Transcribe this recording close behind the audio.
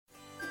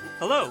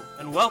Hello,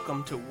 and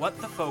welcome to What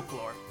the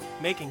Folklore,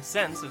 making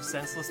sense of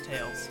senseless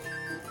tales.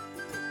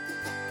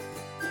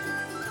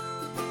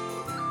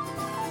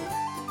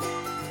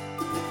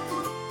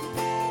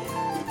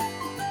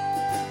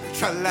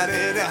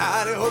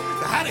 Tra-la-dee-dee-hi-dee-ho,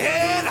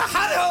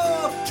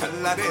 hi-dee-hi-dee-hi-dee-ho,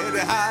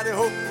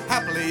 tra-la-dee-dee-hi-dee-ho,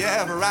 happily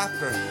ever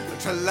after.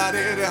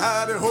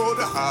 Tra-la-dee-dee-hi-dee-ho,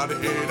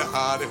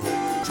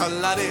 hi-dee-hi-dee-hi-dee-ho,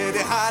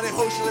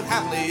 tra-la-dee-dee-hi-dee-ho, she lived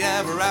happily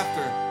ever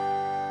after.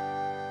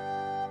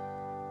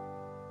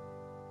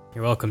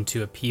 You're welcome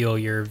to appeal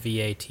your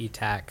VAT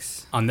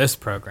tax on this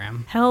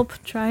program. Help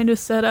trying to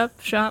set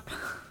up shop.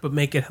 But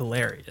make it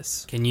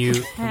hilarious. Can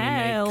we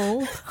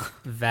Help. make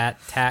VAT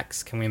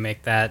tax? Can we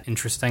make that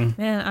interesting?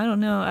 Man, I don't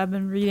know. I've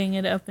been reading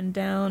it up and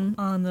down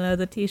on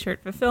the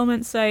t-shirt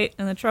fulfillment site,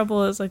 and the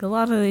trouble is, like, a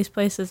lot of these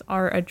places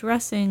are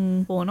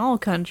addressing people in all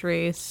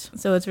countries,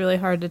 so it's really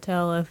hard to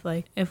tell if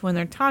when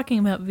they're talking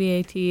about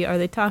VAT, are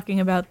they talking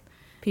about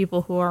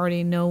people who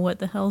already know what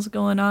the hell's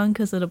going on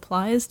because it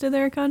applies to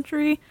their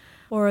country?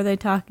 Or are they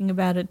talking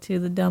about it to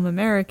the dumb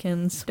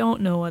Americans who don't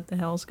know what the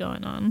hell's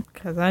going on?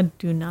 Because I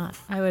do not.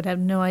 I would have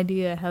no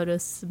idea how to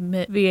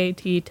submit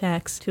VAT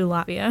tax to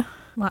Latvia.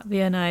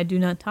 Latvia and I do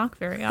not talk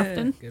very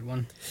often. Good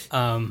one.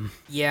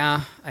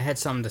 Yeah, I had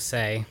something to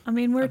say. I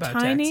mean, we're About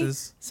tiny,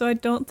 taxes. so I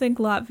don't think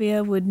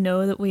Latvia would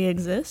know that we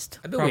exist.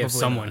 I bet we have Probably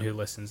someone not. who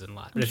listens in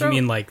Latvia. I'm If sure- you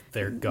mean like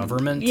their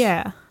government?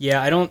 Yeah.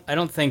 Yeah, I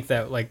don't think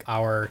that like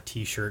our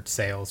t-shirt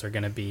sales are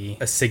going to be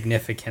a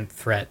significant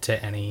threat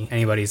to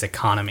anybody's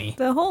economy.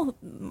 The whole,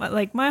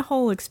 my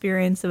whole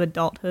experience of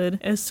adulthood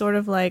is sort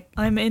of like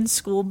I'm in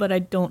school, but I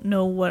don't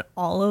know what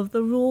all of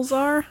the rules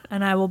are,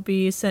 and I will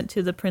be sent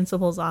to the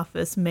principal's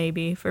office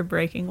maybe for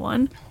breaking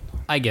one.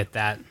 I get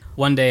that.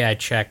 One day I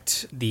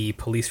checked the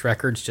police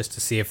records just to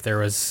see if there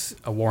was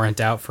a warrant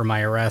out for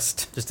my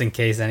arrest, just in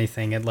case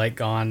anything had like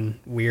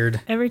gone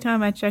weird. Every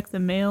time I check the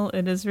mail,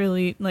 it is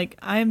really,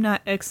 I'm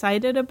not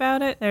excited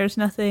about it. There's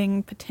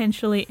nothing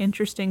potentially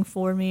interesting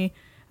for me.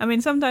 I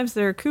mean, sometimes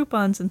there are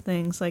coupons and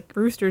things, like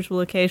Roosters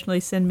will occasionally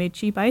send me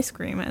cheap ice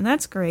cream, and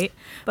that's great.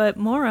 But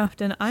more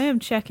often, I am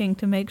checking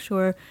to make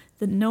sure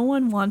that no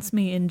one wants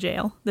me in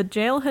jail. The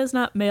jail has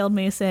not mailed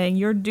me saying,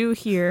 you're due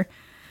here.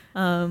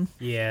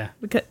 Yeah.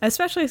 Because,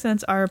 especially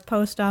since our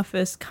post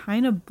office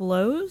kind of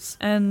blows,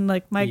 and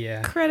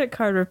my credit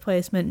card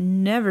replacement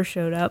never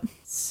showed up.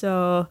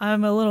 So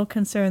I'm a little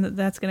concerned that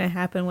that's going to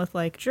happen with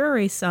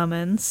jury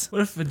summons.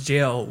 What if a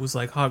jail was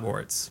like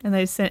Hogwarts? And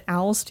they sent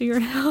owls to your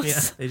house.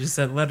 Yeah, they just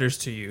sent letters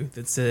to you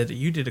that said,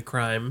 you did a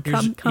crime.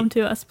 Come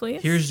to us,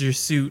 please. Here's your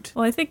suit.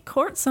 Well, I think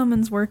court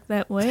summons work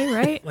that way,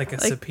 right? Like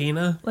a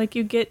subpoena? Like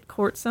you get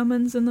court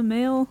summons in the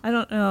mail? I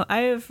don't know. I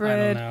have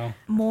read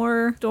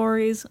more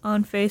stories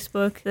on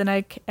Facebook than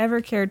I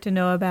ever cared to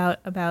know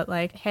about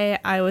hey,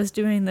 I was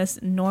doing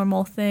this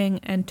normal thing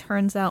and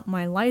turns out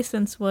my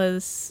license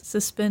was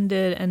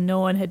suspended and no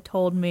one had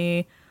told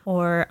me,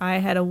 or I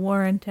had a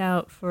warrant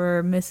out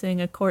for missing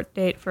a court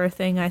date for a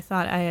thing I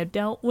thought I had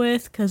dealt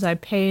with because I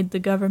paid the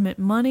government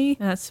money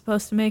and that's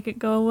supposed to make it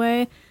go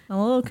away. I'm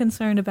a little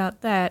concerned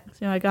about that.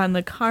 So, I got in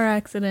the car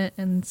accident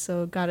and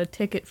so got a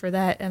ticket for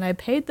that, and I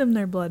paid them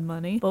their blood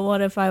money. But what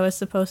if I was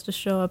supposed to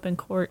show up in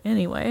court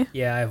anyway?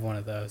 Yeah, I have one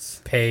of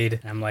those. Paid.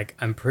 And I'm like,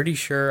 I'm pretty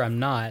sure I'm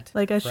not.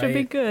 I should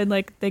be good.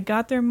 They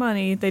got their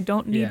money. They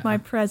don't need my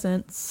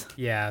presence.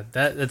 Yeah,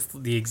 that's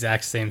the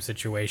exact same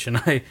situation.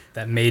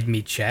 That made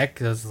me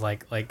check. I was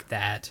like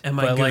that. Am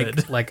I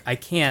good? I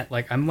can't.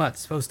 I'm not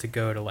supposed to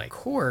go to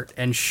court.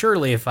 And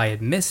surely if I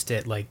had missed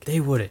it, they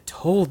would have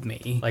told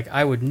me.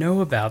 I would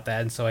know about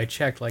that. And so I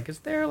checked. Is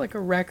there a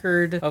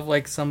record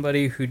of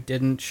somebody who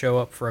didn't show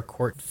up for a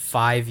court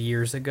 5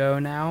 years ago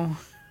now?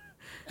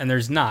 And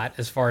there's not,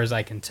 as far as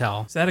I can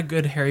tell. Is that a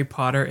good Harry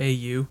Potter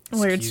AU?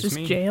 Where it's Excuse just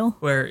me? jail?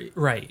 Where,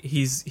 right,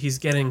 he's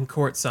getting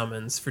court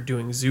summons for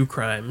doing zoo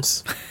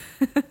crimes.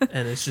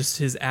 And it's just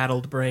his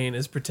addled brain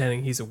is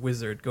pretending he's a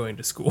wizard going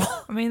to school.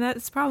 I mean,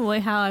 that's probably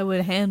how I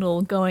would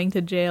handle going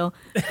to jail.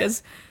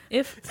 Because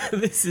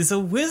This is a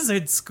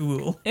wizard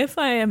school. if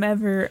I am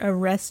ever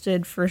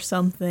arrested for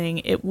something,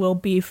 it will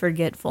be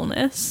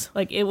forgetfulness.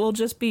 It will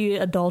just be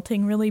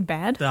adulting really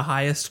bad. The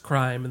highest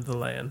crime in the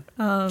land.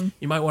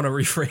 You might want to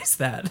rephrase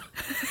that.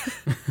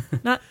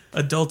 Not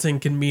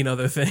Adulting can mean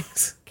other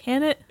things,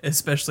 Can it?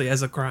 especially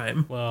as a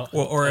crime. Well,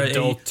 or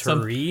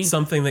adultery?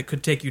 something that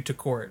could take you to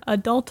court.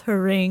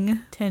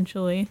 Adultering,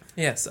 potentially.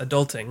 Yes,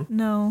 adulting.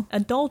 No.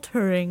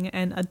 Adultering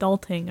and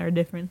adulting are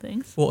different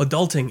things. Well,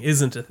 adulting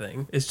isn't a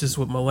thing. It's just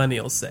what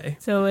millennials say.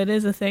 So it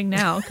is a thing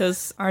now,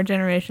 because our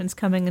generation's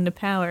coming into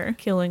power,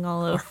 killing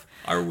all of...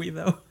 Are we,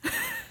 though?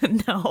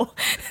 No.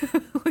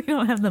 We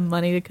don't have the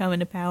money to come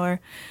into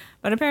power.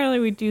 But apparently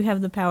we do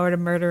have the power to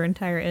murder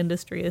entire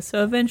industries.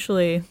 So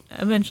eventually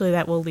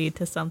that will lead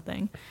to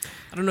something.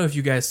 I don't know if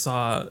you guys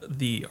saw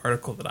the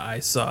article that I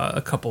saw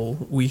a couple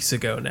weeks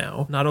ago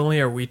now. Not only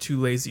are we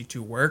too lazy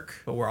to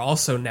work, but we're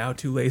also now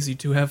too lazy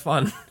to have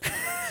fun.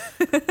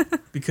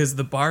 Because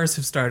the bars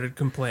have started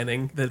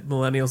complaining that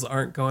millennials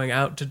aren't going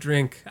out to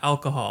drink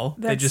alcohol.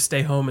 They just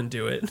stay home and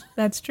do it.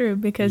 That's true,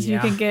 because you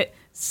Yeah. can get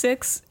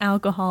 6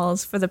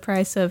 alcohols for the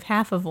price of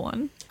half of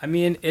one. I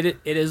mean, it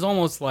is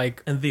almost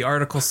like... And the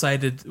article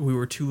cited we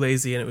were too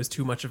lazy and it was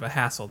too much of a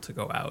hassle to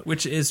go out,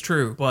 which is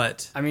true,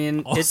 but I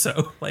mean,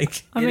 also,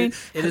 like... it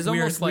is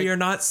almost like... We are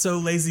not so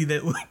lazy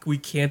that like we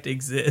can't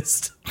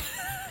exist.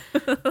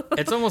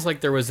 It's almost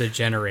like there was a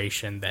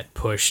generation that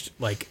pushed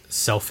like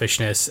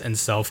selfishness and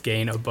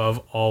self-gain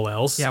above all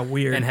else. Yeah,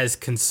 weird. And has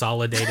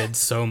consolidated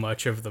so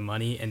much of the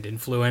money and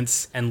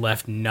influence and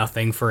left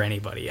nothing for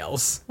anybody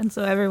else. And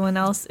so everyone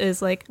else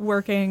is like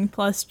working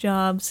plus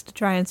jobs to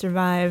try and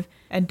survive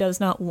and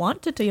does not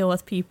want to deal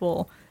with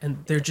people.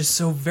 And they're just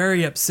so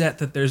very upset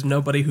that there's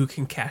nobody who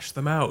can cash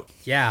them out.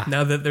 Yeah.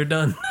 Now that they're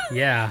done.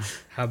 Yeah.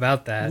 How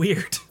about that?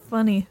 Weird.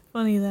 Funny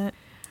that.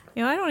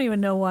 You know, I don't even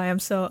know why I'm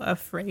so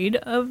afraid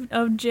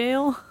of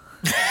jail.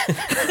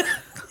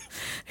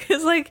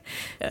 It's like,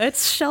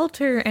 it's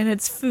shelter and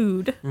it's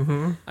food.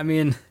 Mm-hmm. I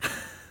mean,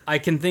 I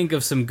can think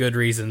of some good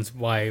reasons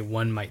why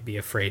one might be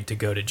afraid to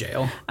go to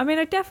jail. I mean,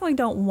 I definitely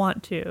don't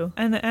want to.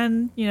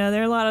 And you know,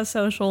 there are a lot of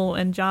social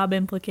and job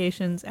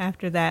implications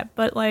after that.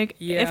 But like,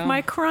 if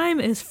my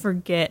crime is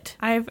forget,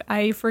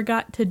 I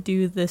forgot to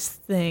do this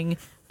thing.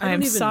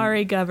 I'm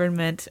sorry,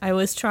 government. I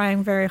was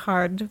trying very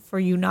hard for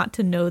you not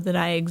to know that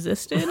I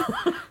existed.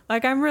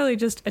 Like, I'm really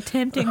just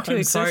attempting to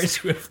exist. I'm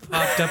sorry to have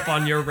popped up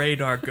on your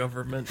radar,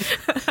 government.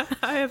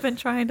 I have been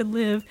trying to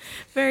live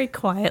very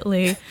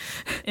quietly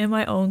in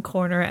my own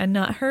corner and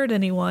not hurt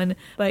anyone.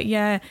 But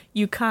yeah,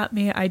 you caught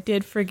me. I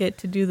did forget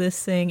to do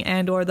this thing,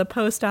 and or the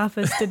post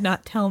office did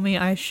not tell me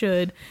I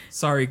should.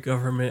 Sorry,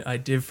 government. I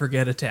did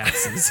forget a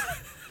taxes.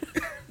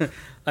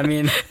 I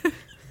mean,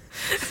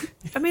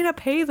 I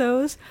pay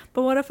those,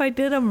 but what if I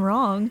did them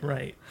wrong?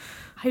 Right.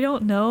 I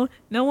don't know.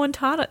 No one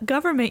taught it.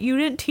 Government, you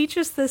didn't teach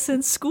us this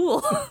in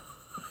school.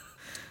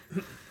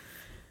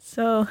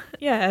 So,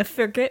 yeah, if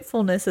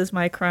forgetfulness is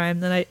my crime,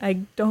 then I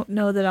don't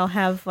know that I'll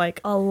have, like,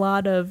 a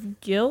lot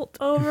of guilt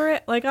over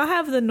it. Like, I'll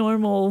have the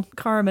normal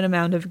Carmen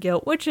amount of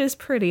guilt, which is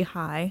pretty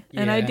high.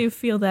 Yeah. And I do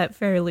feel that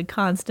fairly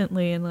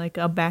constantly in, like,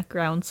 a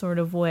background sort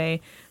of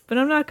way. But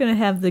I'm not going to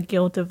have the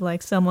guilt of,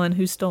 like, someone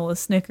who stole a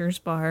Snickers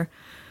bar.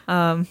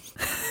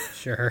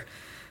 Sure.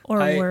 Or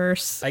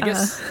worse. I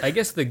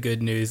guess the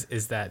good news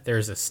is that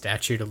there's a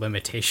statute of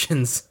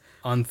limitations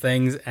on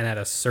things, and at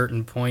a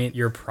certain point,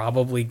 you're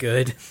probably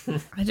good.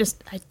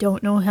 I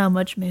don't know how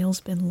much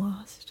mail's been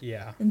lost.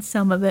 Yeah. And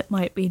some of it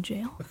might be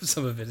jail.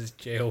 Some of it is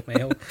jail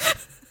mail.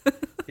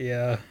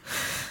 Yeah.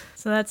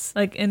 So that's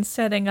like in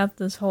setting up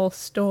this whole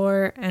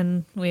store,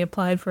 and we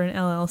applied for an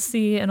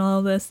LLC and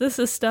all this. This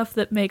is stuff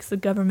that makes the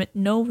government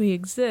know we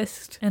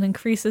exist and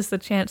increases the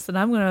chance that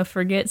I'm going to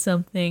forget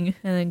something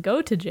and then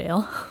go to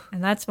jail.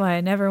 And that's why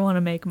I never want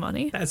to make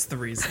money. That's the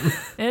reason.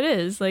 It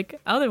is.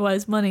 Like,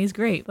 otherwise money's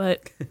great,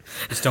 but you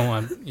just don't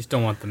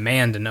want the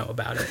man to know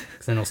about it,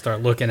 because then he'll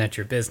start looking at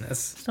your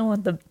business. Just don't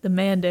want the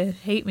man to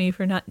hate me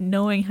for not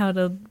knowing how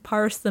to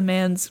parse the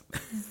man's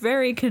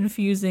very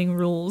confusing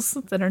rules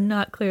that are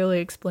not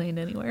clearly explained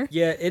anywhere.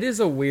 Yeah, it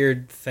is a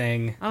weird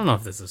thing. I don't know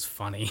if this is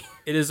funny.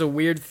 It is a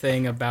weird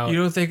thing about... You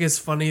don't think it's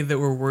funny that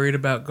we're worried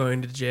about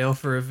going to jail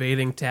for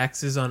evading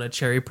taxes on a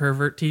Cherry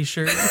Pervert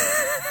t-shirt?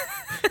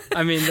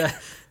 I mean,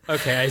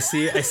 okay, I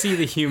see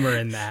the humor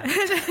in that.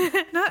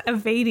 Not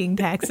evading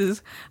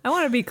taxes. I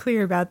want to be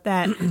clear about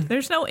that.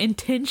 There's no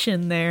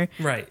intention there.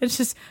 Right. It's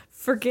just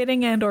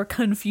forgetting and or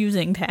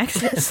confusing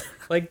taxes.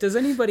 Like, does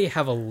anybody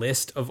have a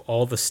list of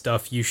all the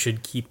stuff you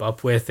should keep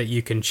up with that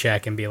you can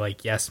check and be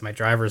like, yes, my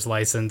driver's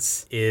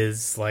license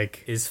is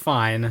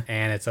fine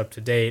and it's up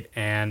to date,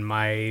 and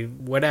my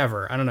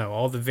whatever, I don't know,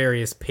 all the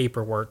various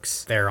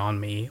paperworks there on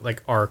me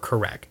are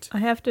correct. I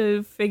have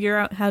to figure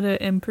out how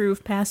to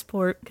improve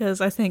passport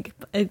because I think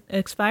it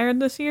expired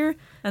this year.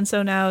 And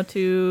so now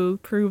to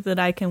prove that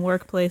I can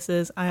work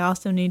places, I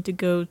also need to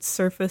go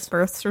surface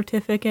birth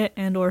certificate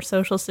and or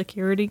social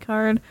security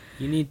card.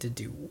 You need to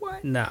do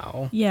what?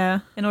 No.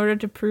 Yeah, in order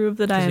to prove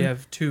that I You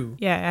have two.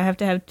 Yeah, I have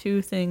to have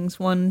two things.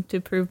 One to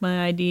prove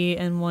my ID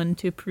and one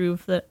to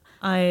prove that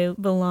I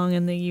belong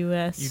in the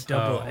U.S. You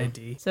double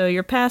ID. So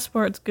your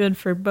passport's good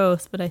for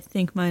both, but I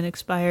think mine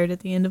expired at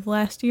the end of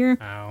last year.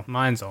 Oh,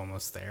 mine's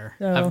almost there.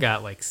 So, I've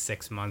got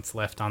 6 months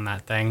left on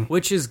that thing,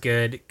 which is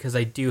good because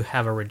I do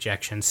have a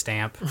rejection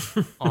stamp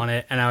on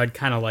it, and I would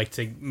kind of like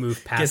to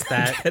move past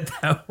that. Get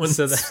that one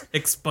so that,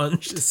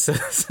 expunged.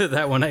 So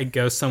that when I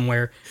go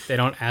somewhere, they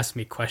don't ask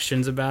me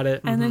questions about it.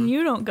 And then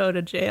you don't go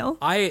to jail.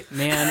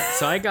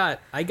 So I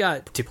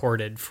got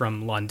deported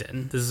from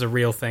London. This is a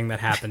real thing that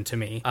happened to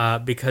me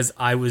because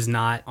I was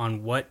not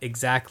on what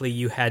exactly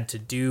you had to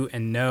do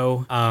and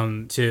know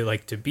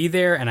to be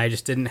there, and I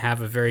just didn't have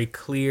a very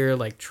clear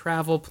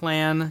travel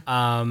plan,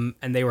 and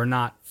they were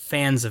not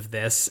fans of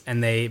this,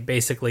 and they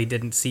basically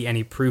didn't see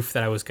any proof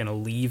that I was going to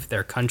leave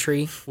their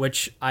country,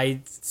 which I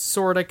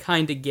sort of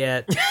kind of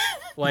get.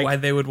 Why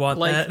they would want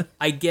that?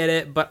 I get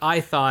it, but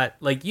I thought,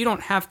 you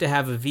don't have to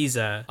have a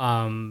visa.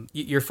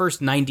 Your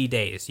first 90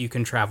 days, you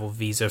can travel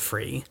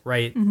visa-free,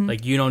 right? Mm-hmm.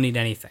 You don't need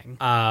anything.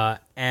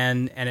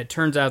 And it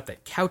turns out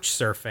that couch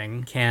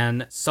surfing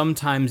can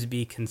sometimes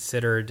be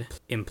considered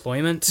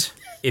employment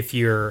if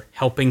you're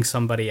helping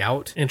somebody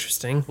out.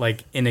 Interesting.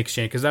 Like in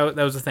exchange, because that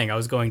was the thing. I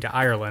was going to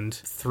Ireland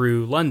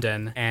through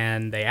London,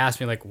 and they asked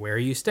me like, "Where are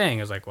you staying?"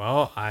 I was like,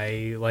 "Well,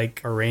 I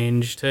like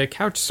arranged to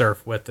couch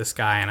surf with this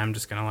guy, and I'm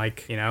just gonna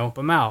like help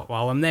him out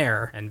while I'm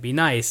there and be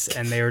nice."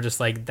 And they were just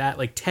like, "That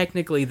like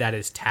technically that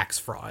is tax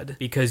fraud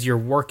because you're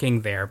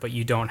working there, but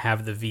you don't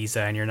have the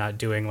visa and you're not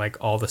doing like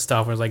all the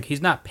stuff." I was like,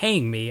 "He's not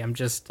paying me. I'm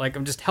just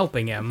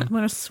helping him. I'm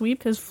gonna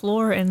sweep his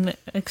floor in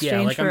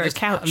exchange for a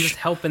couch." I'm just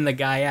helping the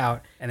guy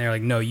out." And they're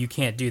like, "No, you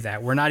can't do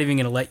that. We're not even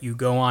going to let you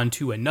go on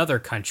to another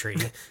country.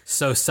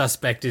 So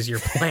suspect is your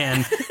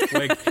plan.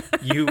 Like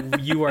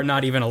you are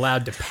not even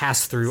allowed to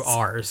pass through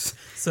ours."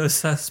 So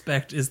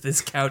suspect is this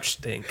couch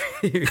stink.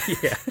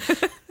 Yeah.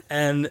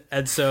 And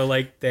so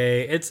like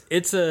it's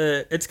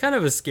kind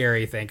of a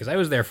scary thing because I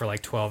was there for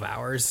like 12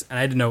 hours and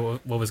I didn't know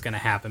what was going to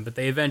happen, but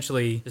they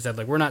eventually said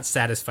like, "We're not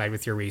satisfied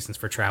with your reasons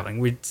for traveling.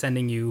 We're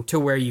sending you to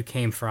where you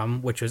came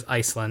from, which was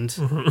Iceland."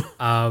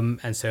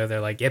 And so they're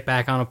like, "Get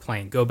back on a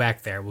plane, go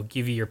back there. We'll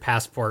give you your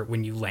passport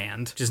when you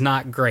land," which is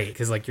not great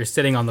because like you're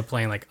sitting on the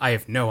plane like, "I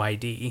have no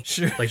ID.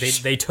 Sure. Like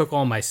they took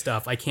all my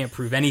stuff. I can't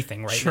prove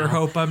anything right now. Sure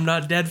hope I'm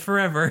not dead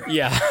forever."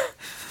 Yeah.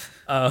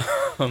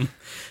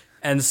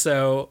 And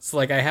so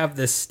like I have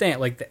this stamp,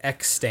 like the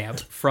X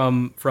stamp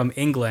from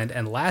England.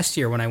 And last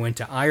year when I went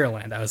to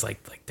Ireland, I was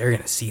like they're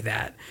gonna see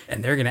that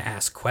and they're gonna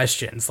ask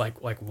questions like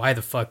why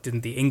the fuck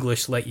didn't the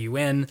English let you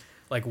in?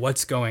 Like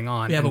what's going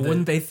on? Yeah, but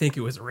wouldn't they think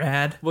it was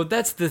rad? Well,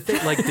 that's the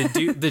thing. Like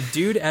the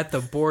dude at the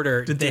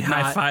border did they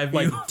high five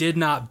you? Like did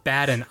not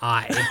bat an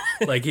eye.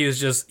 Like he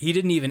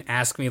didn't even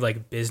ask me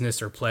like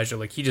business or pleasure.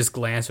 Like he just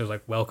glanced and was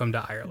like, "Welcome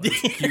to Ireland.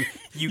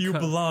 You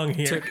belong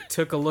here."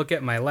 Took a look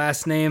at my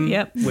last name,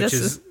 yep,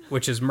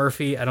 which is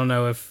Murphy. I don't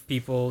know if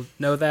people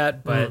know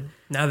that, but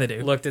now they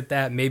do. Looked at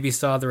that, maybe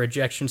saw the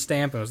rejection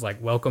stamp, and was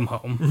like, "Welcome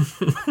home."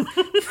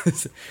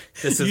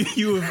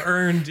 You have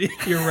earned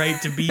your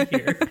right to be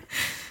here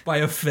by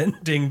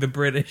offending the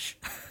British.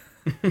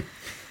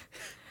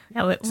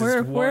 Yeah,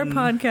 we're a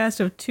podcast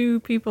of two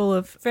people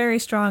of very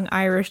strong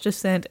Irish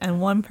descent and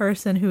one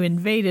person who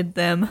invaded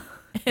them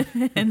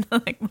in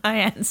like my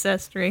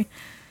ancestry.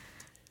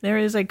 There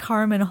is a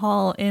Carmen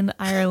Hall in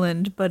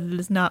Ireland, but it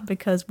is not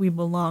because we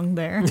belong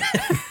there.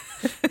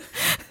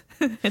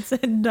 It's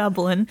in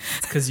Dublin.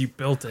 It's because you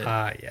built it.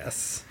 Ah,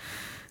 yes.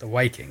 The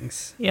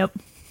Vikings. Yep.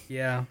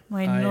 Yeah.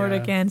 My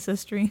Nordic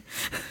ancestry.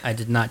 I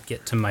did not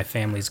get to my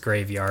family's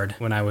graveyard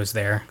when I was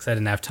there because I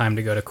didn't have time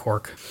to go to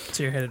Cork.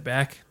 So you're headed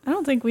back? I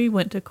don't think we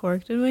went to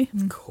Cork, did we?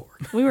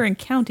 Cork. We were in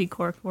County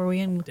Cork. Were we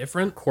in...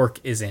 Different? Cork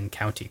is in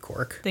County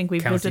Cork. I think we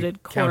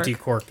visited Cork. County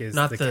Cork is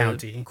not the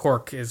county.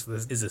 Cork is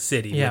a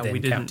city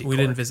within County Cork. We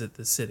didn't visit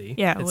the city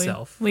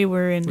itself. We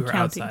were in County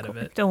outside Cork.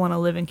 of it. Don't want to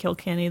live in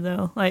Kilkenny,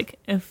 though. Like,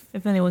 if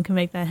anyone can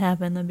make that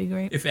happen, that'd be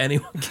great. If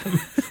anyone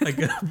can...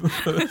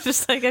 It's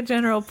just like a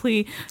general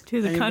plea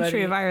to the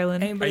country of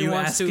Ireland. Are you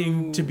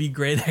asking to be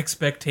great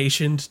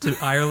expectations to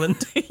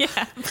Ireland? Yeah,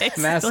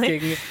 basically. I'm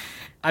asking...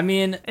 I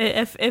mean,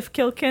 if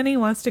Kilkenny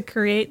wants to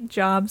create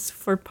jobs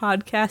for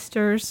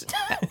podcasters,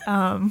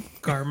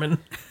 Carmen,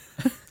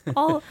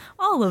 all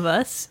of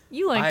us,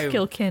 you liked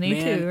Kilkenny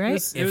too,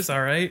 right? It was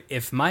all right.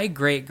 If my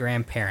great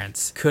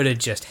grandparents could have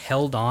just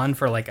held on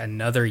for like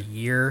another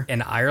year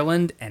in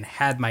Ireland and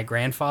had my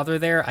grandfather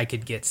there, I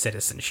could get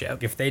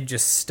citizenship. If they'd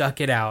just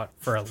stuck it out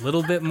for a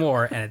little bit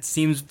more, and it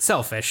seems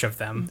selfish of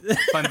them,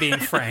 if I'm being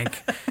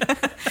frank,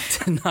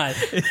 to not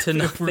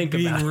think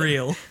about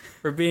real. It.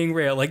 For being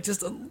real, like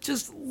just a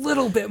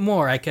little bit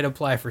more, I could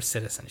apply for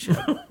citizenship.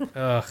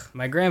 Ugh,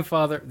 my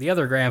grandfather, the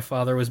other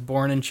grandfather, was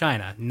born in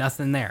China.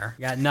 Nothing there.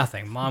 Got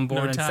nothing. Mom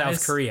born in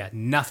South Korea.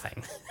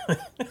 Nothing.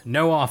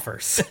 No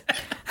offers.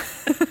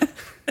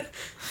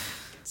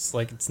 It's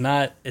like it's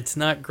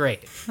not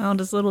great. Oh,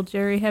 does little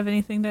Jerry have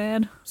anything to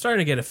add? I'm starting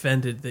to get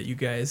offended that you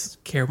guys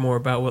care more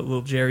about what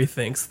little Jerry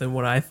thinks than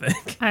what I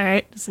think. All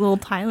right, does little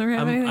Tyler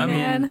have anything to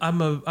add?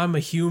 I'm a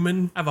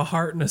human. I have a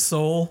heart and a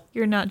soul.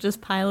 You're not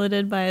just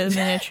piloted by a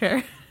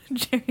miniature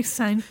Jerry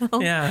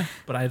Seinfeld. Yeah,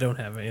 but I don't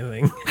have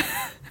anything.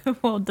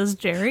 Well, does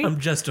Jerry? I'm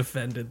just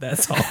offended.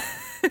 That's all.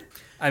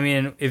 I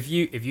mean, if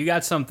you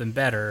got something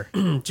better,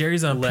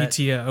 Jerry's on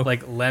PTO.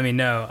 Like, let me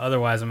know.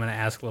 Otherwise, I'm gonna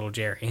ask little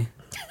Jerry.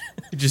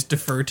 Just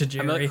defer to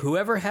Jerry. Like,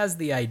 whoever has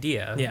the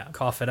idea,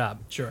 cough it up.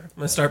 Sure. I'm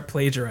going to start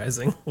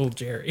plagiarizing little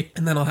Jerry.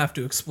 And then I'll have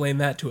to explain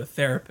that to a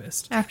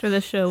therapist. After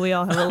this show, we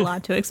all have a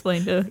lot to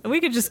explain to. We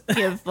could just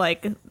give,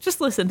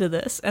 just listen to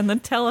this and then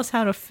tell us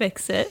how to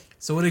fix it.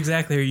 So what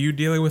exactly are you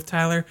dealing with,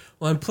 Tyler?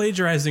 Well, I'm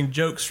plagiarizing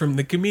jokes from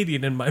the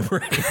comedian in my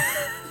brain.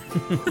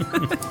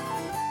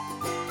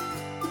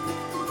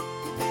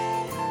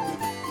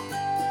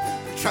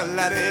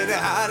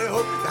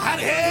 Tra-la-di-di-hi-di-ho,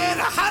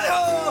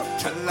 hi-di-hi-di-hi-di-ho.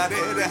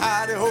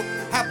 Tra-la-di-di-hi-di-ho,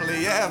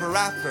 happily ever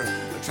after.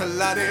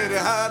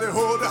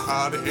 Tra-la-di-di-hi-di-ho,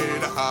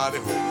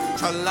 hi-di-hi-di-hi-di-ho.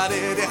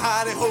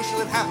 Tra-la-di-di-hi-di-ho, she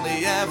lived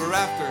happily ever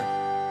after.